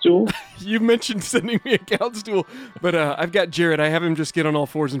gout stool? You mentioned sending me a gout stool, but I've got Jared. I have him just get on all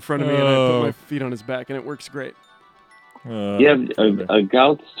fours in front of me, and I put my feet on his back, and it works great. A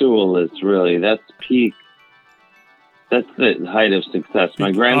gout stool is really, that's peak. That's the height of success.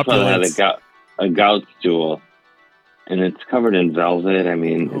 My grandfather had a gout stool, and it's covered in velvet. I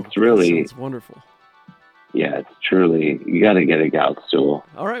mean, it's really... Sounds wonderful. Yeah, it's truly... You got to get a gout stool.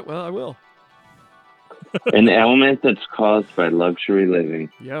 All right, well, I will. An ailment that's caused by luxury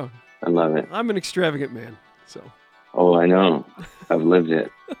living. Yeah. I love it. I'm an extravagant man, so... Oh, I know. I've lived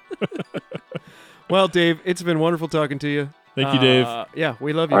it. Well, Dave, it's been wonderful talking to you. Thank you, Dave. Yeah,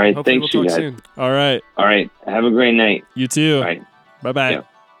 we love you. All right, hopefully thanks, we'll you talk guys. soon. All right. All right. Have a great night. You too. All right. Bye-bye. Yeah.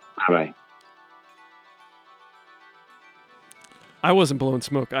 Bye-bye. I wasn't blowing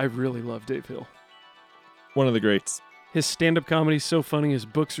smoke. I really love Dave Hill. One of the greats. His stand-up comedy is so funny. His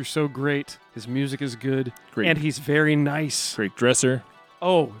books are so great. His music is good. Great. And he's very nice. Great dresser.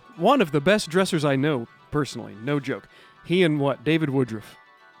 Oh, one of the best dressers I know, personally. No joke. He and David Woodruff.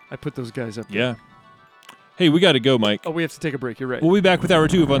 I put those guys up there. Yeah. Hey, we got to go, Mike. Oh, we have to take a break. You're right. We'll be back with Hour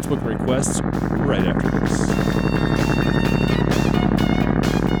 2 of Unspoken Requests right after this.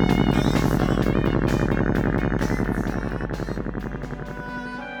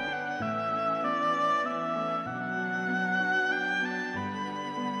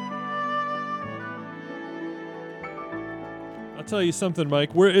 I'll tell you something, Mike.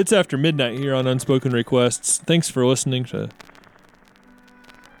 It's after midnight here on Unspoken Requests. Thanks for listening to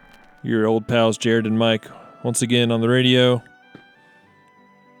your old pals Jared and Mike once again on the radio.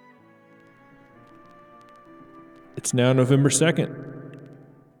 It's now November 2nd.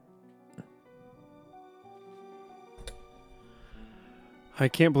 I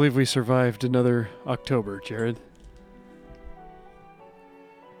can't believe we survived another October, Jared.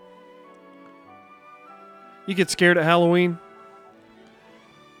 You get scared at Halloween?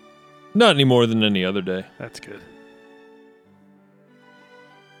 Not any more than any other day. That's good.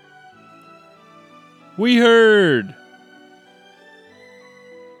 We heard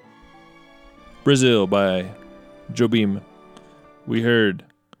Brazil by Jobim. We heard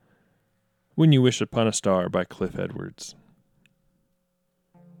When You Wish Upon a Star by Cliff Edwards.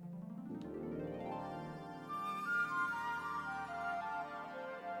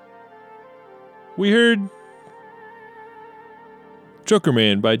 We heard Joker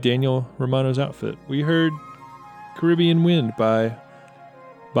Man by Daniel Romano's Outfit. We heard Caribbean Wind by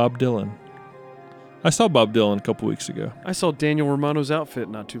Bob Dylan. I saw Bob Dylan a couple weeks ago. I saw Daniel Romano's outfit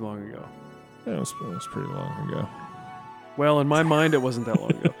not too long ago. That was pretty long ago. Well, in my mind, it wasn't that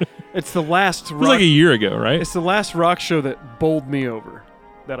long ago. It's the last It was like a year ago, right? It's the last rock show that bowled me over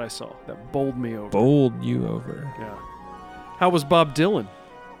that I saw. That bowled me over. Bowled you over. Yeah. How was Bob Dylan?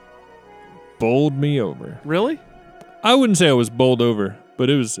 Bowled me over. Really? I wouldn't say I was bowled over, but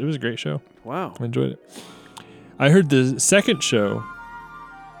it was a great show. Wow. I enjoyed it. I heard the second show.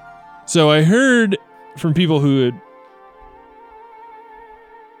 So I heard from people who had...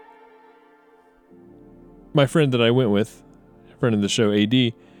 My friend that I went with, friend of the show, AD,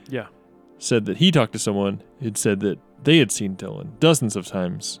 Yeah. said that he talked to someone who'd said that they had seen Dylan dozens of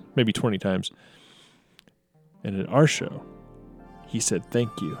times, maybe 20 times. And at our show, he said thank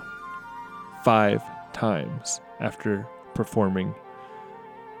you 5 times after performing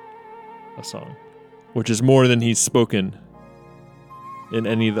a song, which is more than he's spoken in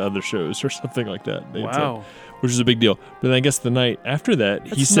any of the other shows or something like that. They had said, Wow. which is a big deal. But then I guess the night after that, he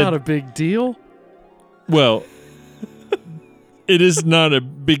That's said, not a big deal. well, it is not a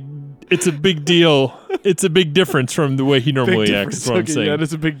big... It's a big deal. It's a big difference from the way he normally Big acts, difference. is what I'm Okay, saying. yeah,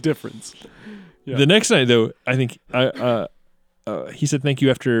 that's a big difference. Yeah. The next night, though, I think he said thank you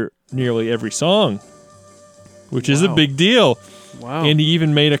after nearly every song, which is a Wow. big deal. Wow. And he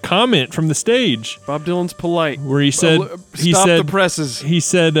even made a comment from the stage Bob Dylan's polite. where he said, Stop the presses. he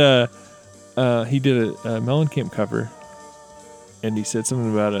did a Mellencamp cover, and he said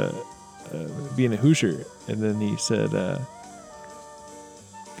something about being a Hoosier, and then he said,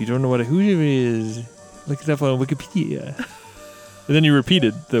 if you don't know what a Hoosier is, look it up on Wikipedia. And then you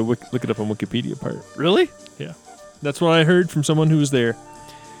repeated the look it up on Wikipedia part. Really? Yeah. That's what I heard from someone who was there.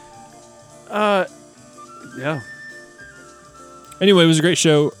 Yeah. Anyway, it was a great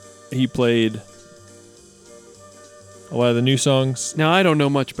show. He played a lot of the new songs Now, I don't know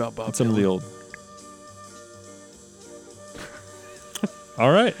much about Bob and some Dylan. of the old.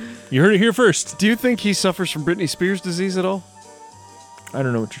 All right. You heard it here first. Do you think he suffers from Britney Spears disease at all? I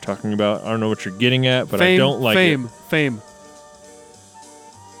don't know what you're talking about. I don't know what you're getting at, but fame, I don't like fame, it. Fame.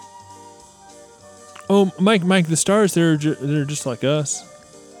 Oh, Mike, the stars, they're just like us.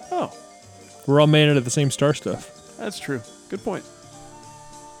 Oh, We're all made out of the same star stuff. that's true. Good point.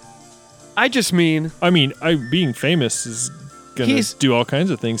 I just mean, I mean, being famous is going He's- to do all kinds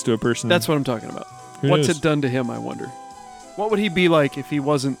of things to a person. that's what I'm talking about. Who What's knows? it done to him, I wonder? What would he be like if he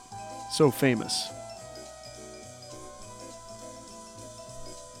wasn't so famous?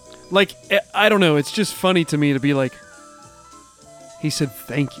 Like, I don't know. It's just funny to me to be like, he said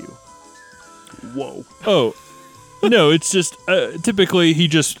thank you. Whoa. Oh, no, it's just typically he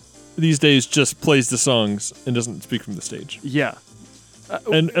just these days just plays the songs and doesn't speak from the stage. Yeah.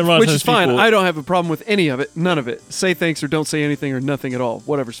 And a lot of Which times is fine. people- I don't have a problem with any of it. None of it. Say thanks or don't say anything or nothing at all.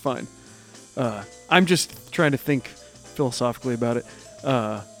 Whatever's fine. I'm just trying to think philosophically about it.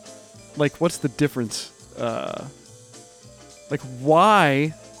 Like, what's the difference? Like,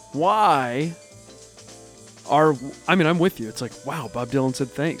 why are... I mean, I'm with you. It's like, wow, Bob Dylan said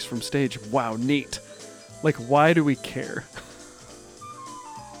thanks from stage. Wow, neat. Like, why do we care?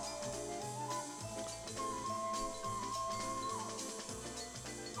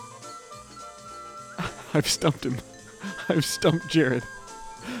 I've stumped him. I've stumped Jared.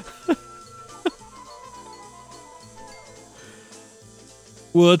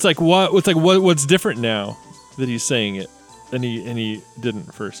 Well, it's like what's different now that he's saying it, and he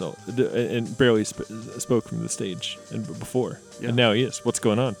didn't first, and barely spoke from the stage and before, Yeah. and now he is. What's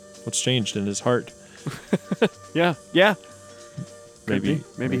going on? What's changed in his heart? Yeah. Could Maybe be.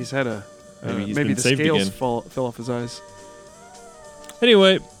 Maybe he's had a. maybe he's maybe been the saved scales again. fell off his eyes.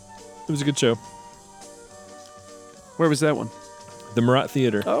 Anyway, it was a good show. Where was that one? The Murat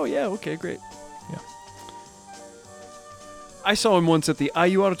Theater. Oh yeah. Okay. Great. Yeah. I saw him once at the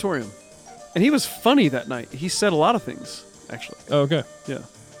IU Auditorium, and he was funny that night. He said a lot of things, actually. Oh, okay. Yeah.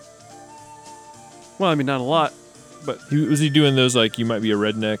 Well, I mean, not a lot, but Was he doing those like you might be a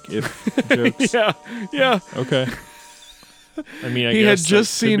redneck if jokes? yeah. Okay. I mean, I He guess had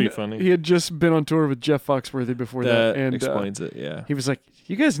just that could be seen. funny. He had just been on tour with Jeff Foxworthy before that, That and explains it. Yeah. he was like,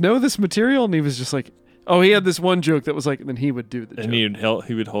 "You guys know this material?" And he was just like, "Oh, he had this one joke that was like." And then he would do the And joke.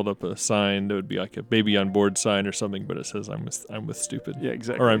 he would hold up a sign that would be like a baby on board sign or something, but it says I'm with stupid. Yeah,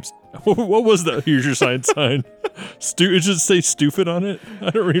 exactly. Or what was that? Here's your sign. It should say stupid on it. I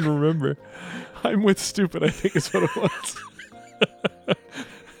don't even remember. I'm with stupid, I think is what it was.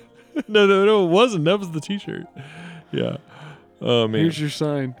 No, it wasn't. That was the T-shirt. Yeah. Oh man. Here's your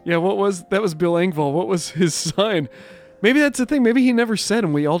sign. Yeah, that was Bill Engvall. What was his sign? Maybe that's the thing. Maybe he never said,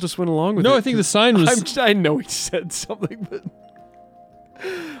 and we all just went along with it. No, I think the sign was. I know he said something, but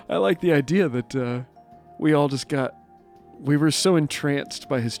I like the idea that we all just got. We were so entranced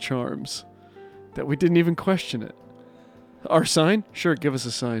by his charms that we didn't even question it. Our sign? Sure, give us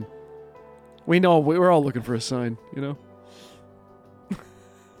a sign. We know we're all looking for a sign, you know?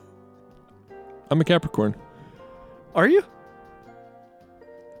 I'm a Capricorn. Are you?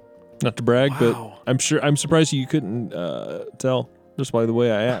 Not to brag, Wow. but I'm surprised you couldn't tell just by the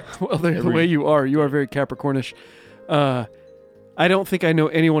way I act. Well, the way you are very Capricornish. I don't think I know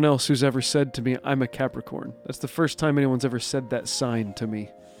anyone else who's ever said to me, I'm a Capricorn. That's the first time anyone's ever said that sign to me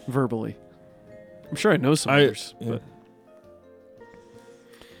verbally. I'm sure I know some others. Yeah. But.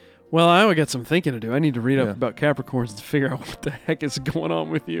 Well, I got some thinking to do. I need to read up Yeah. about Capricorns to figure out what the heck is going on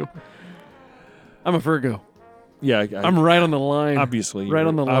with you. I'm a Virgo. Yeah, I'm right on the line. obviously right you're-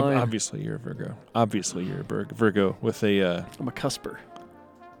 on the line. Obviously, you're a Virgo. Obviously, you're a Virgo with a I'm a cusper.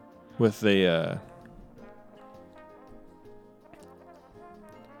 with a.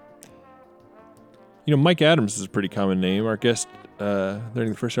 Mike Adams is a pretty common name. Our guest during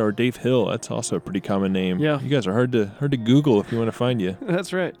the first hour, Dave Hill. That's also a pretty common name. Yeah. You guys are hard to Google if you want to find you.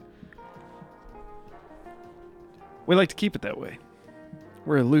 That's right. We like to keep it that way.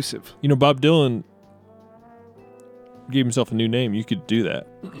 We're elusive. Bob Dylan gave himself a new name. You could do that.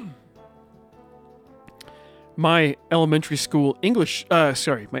 My elementary school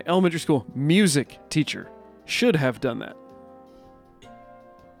my elementary school music teacher should have done that.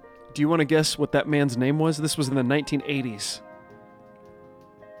 Do you want to guess what that man's name was? This was in the 1980s.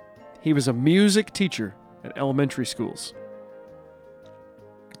 He was a music teacher at elementary schools.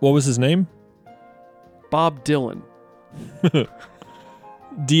 What was his name? Bob Dylan.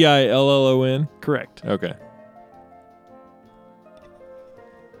 Dillon. Correct. Okay.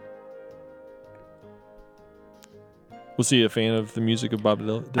 Was he a fan of the music of Bob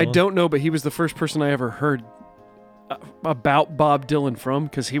Dylan? I don't know, but he was the first person I ever heard about Bob Dylan from,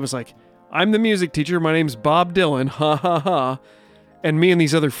 because he was like, I'm the music teacher, my name's Bob Dylan, ha ha ha. And me and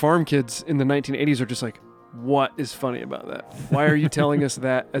these other farm kids in the 1980s are just like, what is funny about that? Why are you telling us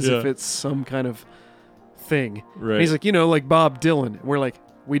that as if it's some kind of thing? Right. And he's like, like Bob Dylan. And we're like,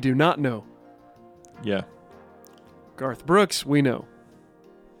 we do not know. Yeah. Garth Brooks, we know.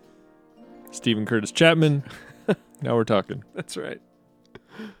 Stephen Curtis Chapman. Now we're talking. That's right.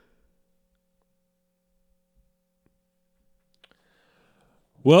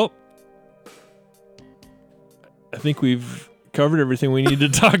 Well, I think we've covered everything we need to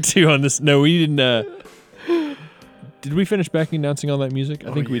talk to on this. No, we didn't. Did we finish back announcing all that music?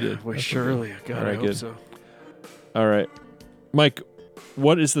 I think we did. Well, surely. God, All right, I hope good. so. All right. Mike,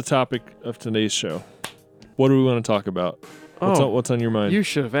 what is the topic of today's show? What do we want to talk about? What's on your mind? You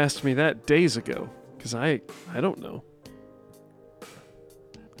should have asked me that days ago, because I don't know.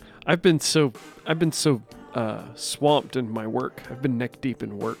 I've been so swamped in my work. I've been neck deep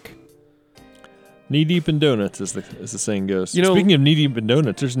in work. Knee deep in donuts, as the saying goes. You know- Speaking of knee deep in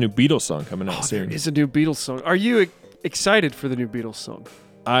donuts, there's a new Beatles song coming out There soon. is a new Beatles song. Are you excited for the new Beatles song?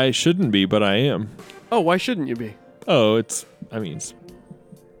 I shouldn't be, but I am. Oh, why shouldn't you be? Oh, it's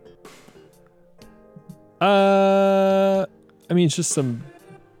just some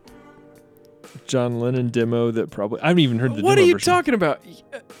John Lennon demo that probably I haven't even heard the What demo are you version. talking about?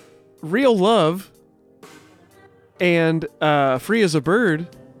 Real Love and Free as a Bird.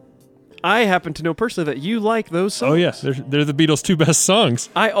 I happen to know personally that you like those songs. Oh yeah, they're the Beatles' two best songs.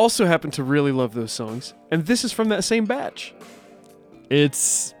 I also happen to really love those songs, and this is from that same batch.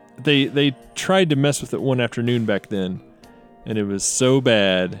 It's they tried to mess with it one afternoon back then, and it was so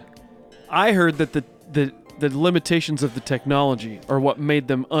bad. I heard that the limitations of the technology are what made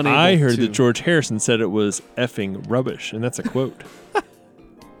them unable I heard to. that George Harrison said it was effing rubbish, and that's a quote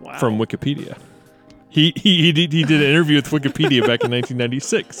Wow. from Wikipedia. He did an interview with Wikipedia back in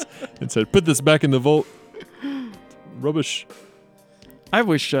 1996 and said, "Put this back in the vault." Rubbish. I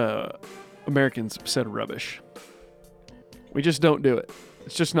wish Americans said rubbish. We just don't do it.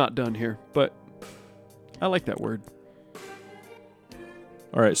 It's just not done here. But I like that word.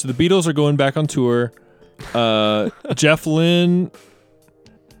 All right, so the Beatles are going back on tour. Jeff Lynne,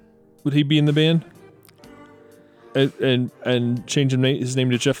 would he be in the band? And change his name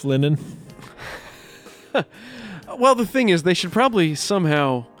to Jeff Lennon? Well, the thing is, they should probably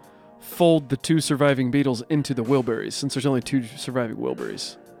somehow fold the two surviving Beatles into the Wilburys, since there's only two surviving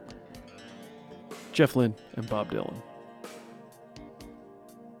Wilburys. Jeff Lynne and Bob Dylan.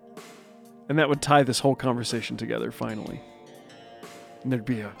 And that would tie this whole conversation together, finally. And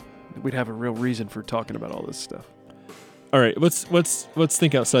we'd have a real reason for talking about all this stuff. All right, let's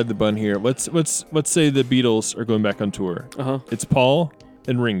think outside the bun here. Let's say the Beatles are going back on tour. It's Paul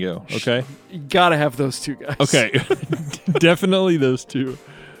and Ringo. Okay. You gotta have those two guys. Okay. Definitely those two.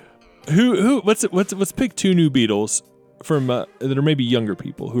 Who? Let's pick two new Beatles from that are maybe younger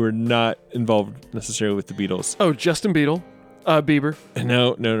people who are not involved necessarily with the Beatles. Oh, Justin Bieber.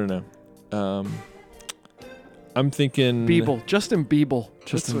 No. I'm thinking Biebel. Justin Biebel.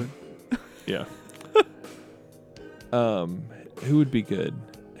 Yeah. Who would be good?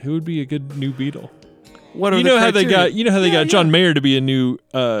 Who would be a good new Beatle? What are you the know how they criteria? got? You know how they got John Mayer to be a new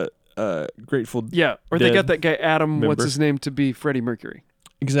Grateful. Yeah, or Dead they got that guy Adam. member. What's his name to be Freddie Mercury?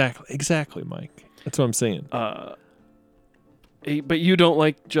 Exactly, Mike. That's what I'm saying. But you don't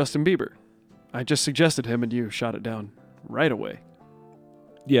like Justin Bieber. I just suggested him, and you shot it down right away.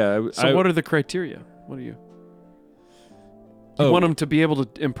 Yeah. So what are the criteria? What are you? You want him to be able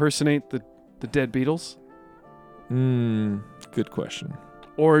to impersonate the dead Beatles? Good question.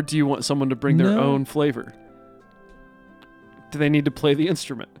 Or do you want someone to bring their No. own flavor? Do they need to play the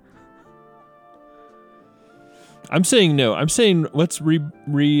instrument? I'm saying no. I'm saying let's Okay,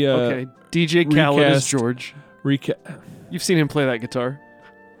 DJ Khaled is recast- George. recap. You've seen him play that guitar.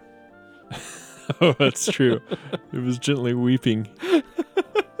 Oh, that's true. It was gently weeping.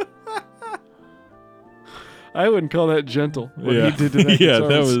 I wouldn't call that gentle. What Yeah. he did to that Yeah, guitar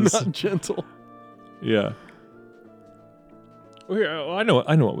that was was- not gentle. Yeah. Well, here, I know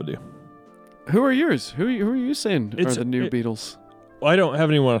what we'll do. Who are yours? Who are you saying are It's- the new Beatles? Well, I don't have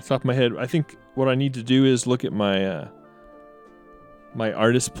anyone off the top of my head. I think what I need to do is look at my my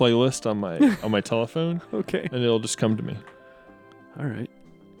artist playlist on my telephone, Okay. and it'll just come to me. All right.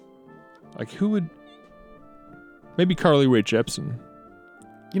 Like who would? Maybe Carly Rae Jepsen.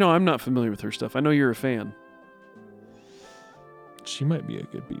 You know, I'm not familiar with her stuff. I know you're a fan. She might be a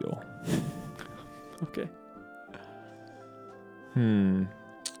good Beatle. Okay.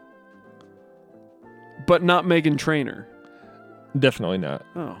 But not Meghan Trainor. Definitely not.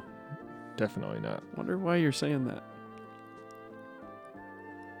 Oh, Definitely not. wonder why you're saying that.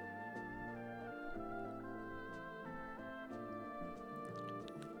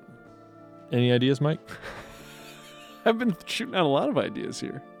 Any ideas, Mike? I've been shooting out a lot of ideas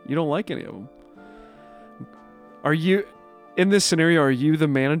here. You don't like any of them. Are you, in this scenario, are you the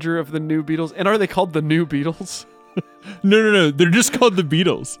manager of the new Beatles? And are they called the new Beatles? No. They're just called the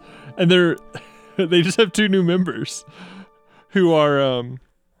Beatles, and they just have two new members, who are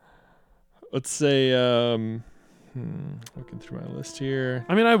let's say looking through my list here.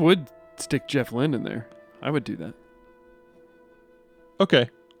 I mean, I would stick Jeff Lynne in there. I would do that. Okay,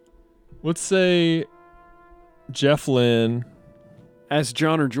 let's say Jeff Lynne, As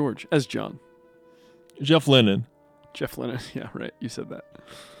John or George? As John. Jeff Lennon. Jeff Lynne. Yeah, right. You said that.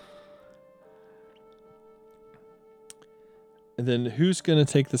 And then who's gonna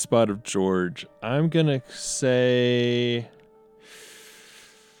take the spot of George? I'm gonna say,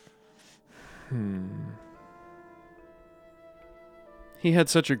 He had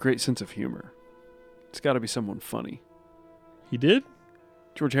such a great sense of humor. It's got to be someone funny. he did?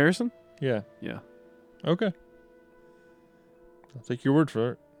 George Harrison? Yeah. Yeah. Okay. I'll take your word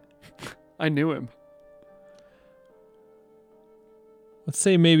for it. I knew him. Let's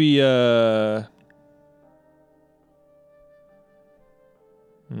say maybe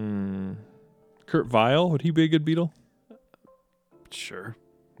Kurt Weill. Would he be a good Beatle? Sure.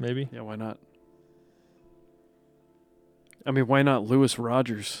 Maybe. Yeah, why not? I mean, why not Louis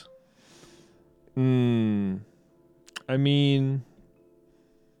Rogers? I mean,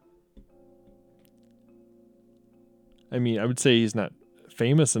 I would say he's not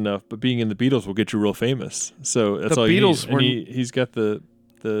famous enough, but being in the Beatles will get you real famous. So that's The all Beatles you need. And he's got the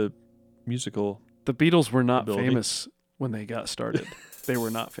musical. The Beatles were not ability. famous when they got started. They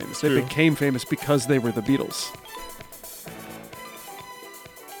were not famous. True. They became famous because they were the Beatles.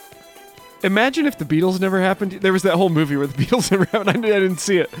 Imagine if the Beatles never happened. There was that whole movie where the Beatles never happened. I didn't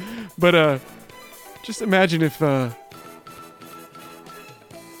see it. But just imagine if Paul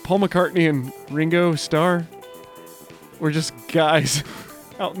McCartney and Ringo Starr were just guys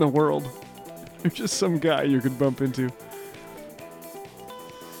out in the world. They're just some guy you could bump into.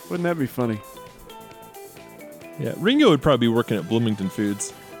 Wouldn't that be funny? Yeah, Ringo would probably be working at Bloomington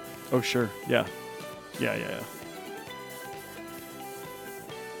Foods. Oh, sure. Yeah. Yeah.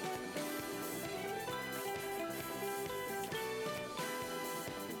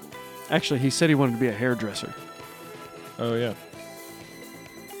 Actually, he said he wanted to be a hairdresser. Oh yeah.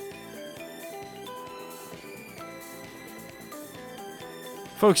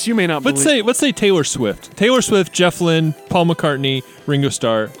 Folks, you may not believe... Let's say Taylor Swift. Taylor Swift, Jeff Lynne, Paul McCartney, Ringo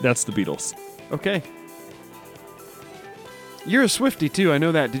Starr. That's the Beatles. Okay. You're a Swiftie too. I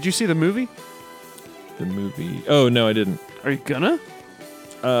know that. Did you see the movie? The movie. Oh no, I didn't. Are you gonna?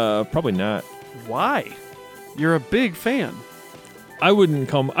 Probably not. Why? You're a big fan.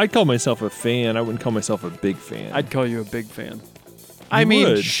 I'd call myself a fan. I wouldn't call myself a big fan. I'd call you a big fan. I mean,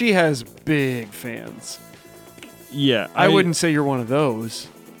 would. she has big fans. Yeah. I wouldn't say you're one of those.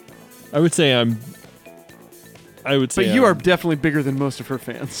 I would say But you are definitely bigger than most of her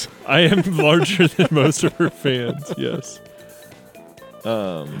fans. I am larger than most of her fans. Yes.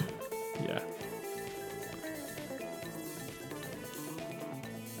 Yeah.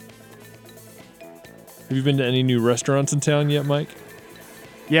 Have you been to any new restaurants in town yet, Mike?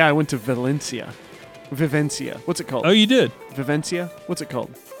 Yeah, I went to Valencia. Vivencia. What's it called? Oh, you did? Vivencia? What's it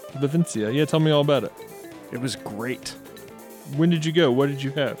called? Vivencia. Yeah, tell me all about it. It was great. When did you go? What did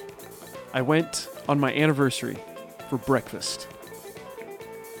you have? I went on my anniversary for breakfast.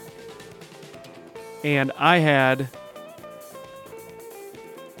 And I had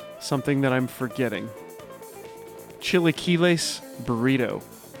something that I'm forgetting. Chilaquiles burrito.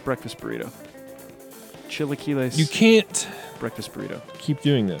 Breakfast burrito. Chilaquiles You can't breakfast burrito. keep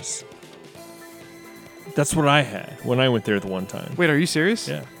doing this. That's what I had when I went there the one time. Wait, are you serious?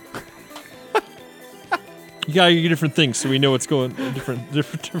 Yeah. You gotta get different things so we know what's going.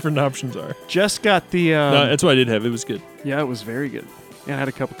 Different options are. Just got the. No, that's what I did have. It was good. Yeah, it was very good. And I had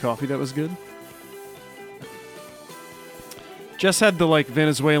a cup of coffee that was good. Just had the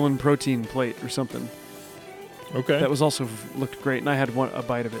Venezuelan protein plate or something. Okay. That was also looked great, and I had a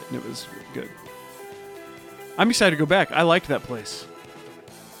bite of it, and it was good. I'm excited to go back. I liked that place.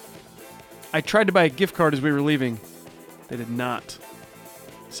 I tried to buy a gift card as we were leaving. They did not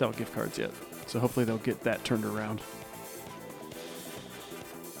sell gift cards yet, so hopefully they'll get that turned around.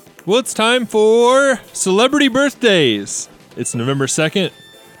 Well, it's time for celebrity birthdays. It's November 2nd.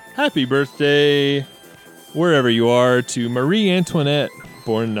 Happy birthday, wherever you are, to Marie Antoinette,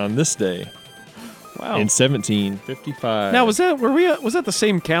 born on this day Wow. in 1755. Now, was that the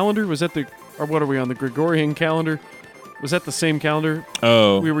same calendar? Or what are we on, the Gregorian calendar? Was that the same calendar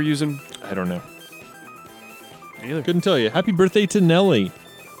Oh, we were using? I don't know. Either. Couldn't tell you. Happy birthday to Nelly.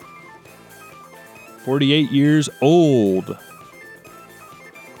 48 years old.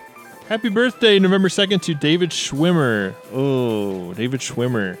 Happy birthday, November 2nd, to David Schwimmer. Oh, David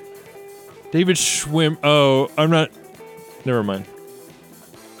Schwimmer. Oh, I'm not. Never mind.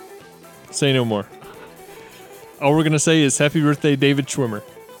 Say no more. All we're going to say is happy birthday, David Schwimmer.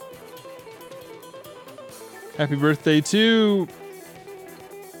 Happy birthday to...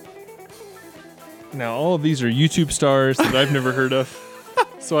 Now, all of these are YouTube stars that I've never heard of,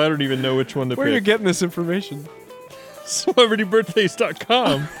 so I don't even know which one to Where are you pick. getting this information?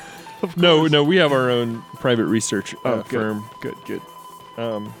 CelebrityBirthdays.com. No, we have our own private research firm. Good.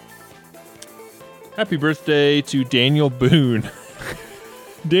 Happy birthday to Daniel Boone.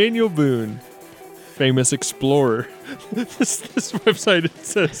 Daniel Boone, famous explorer. This website, it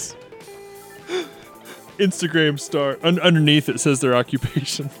says Instagram star. Underneath it says their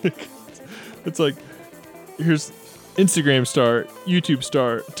occupation. It's like, here's Instagram star, YouTube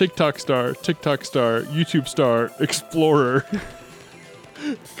star, TikTok star, YouTube star, explorer.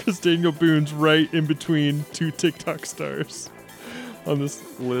 Because Daniel Boone's right in between two TikTok stars on this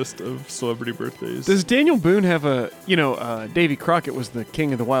list of celebrity birthdays. Does Daniel Boone have a, Davy Crockett was the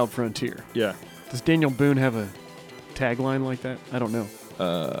king of the wild frontier. Yeah. Does Daniel Boone have a tagline like that? I don't know.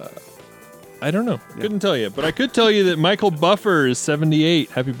 I don't know. Yeah. Couldn't tell you. But I could tell you that Michael Buffer is 78.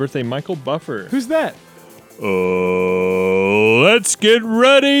 Happy birthday, Michael Buffer. Who's that? Let's get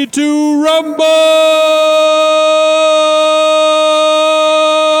ready to rumble!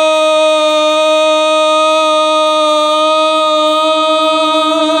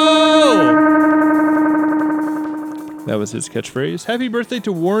 That was his catchphrase. Happy birthday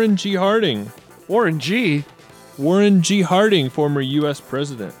to Warren G. Harding. Warren G. Warren G. Harding, former U.S.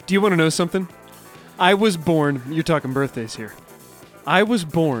 president. Do you want to know something? I was born, you're talking birthdays here. I was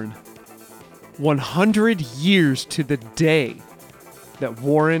born 100 years to the day that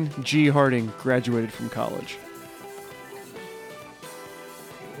Warren G. Harding graduated from college.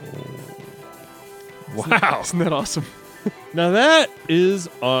 Wow. Isn't that awesome? Now that is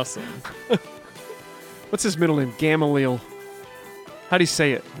awesome. What's his middle name? Gamaliel. How do you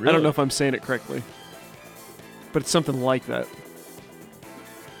say it? I Really? don't know if I'm saying it correctly. But it's something like that.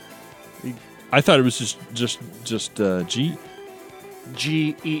 I thought it was just G.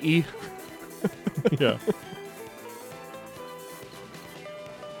 G-E-E. Yeah.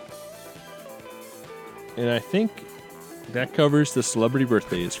 And I think that covers the celebrity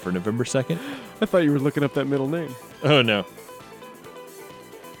birthdays for November 2nd. I thought you were looking up that middle name. Oh, no.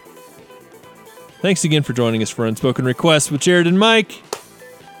 Thanks again for joining us for Unspoken Requests with Jared and Mike.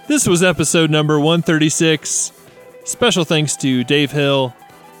 This was episode number 136. Special thanks to Dave Hill.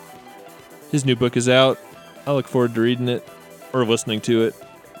 His new book is out. I look forward to reading it or listening to it.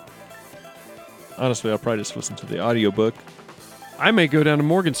 Honestly, I'll probably just listen to the audiobook. I may go down to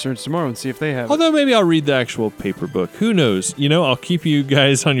Morgenstern's tomorrow and see if they have it. Although maybe I'll read the actual paper book. Who knows? I'll keep you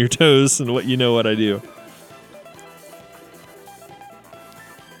guys on your toes and let you know what I do.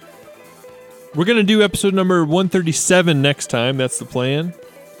 We're going to do episode number 137 next time. That's the plan.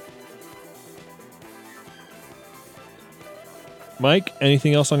 Mike,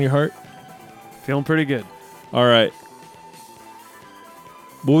 anything else on your heart? Feeling pretty good. All right.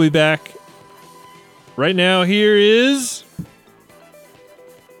 We'll be back. Right now, here is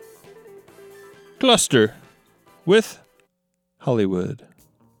Cluster with Hollywood.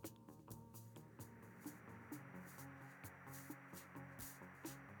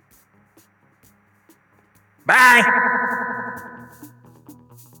 Bye.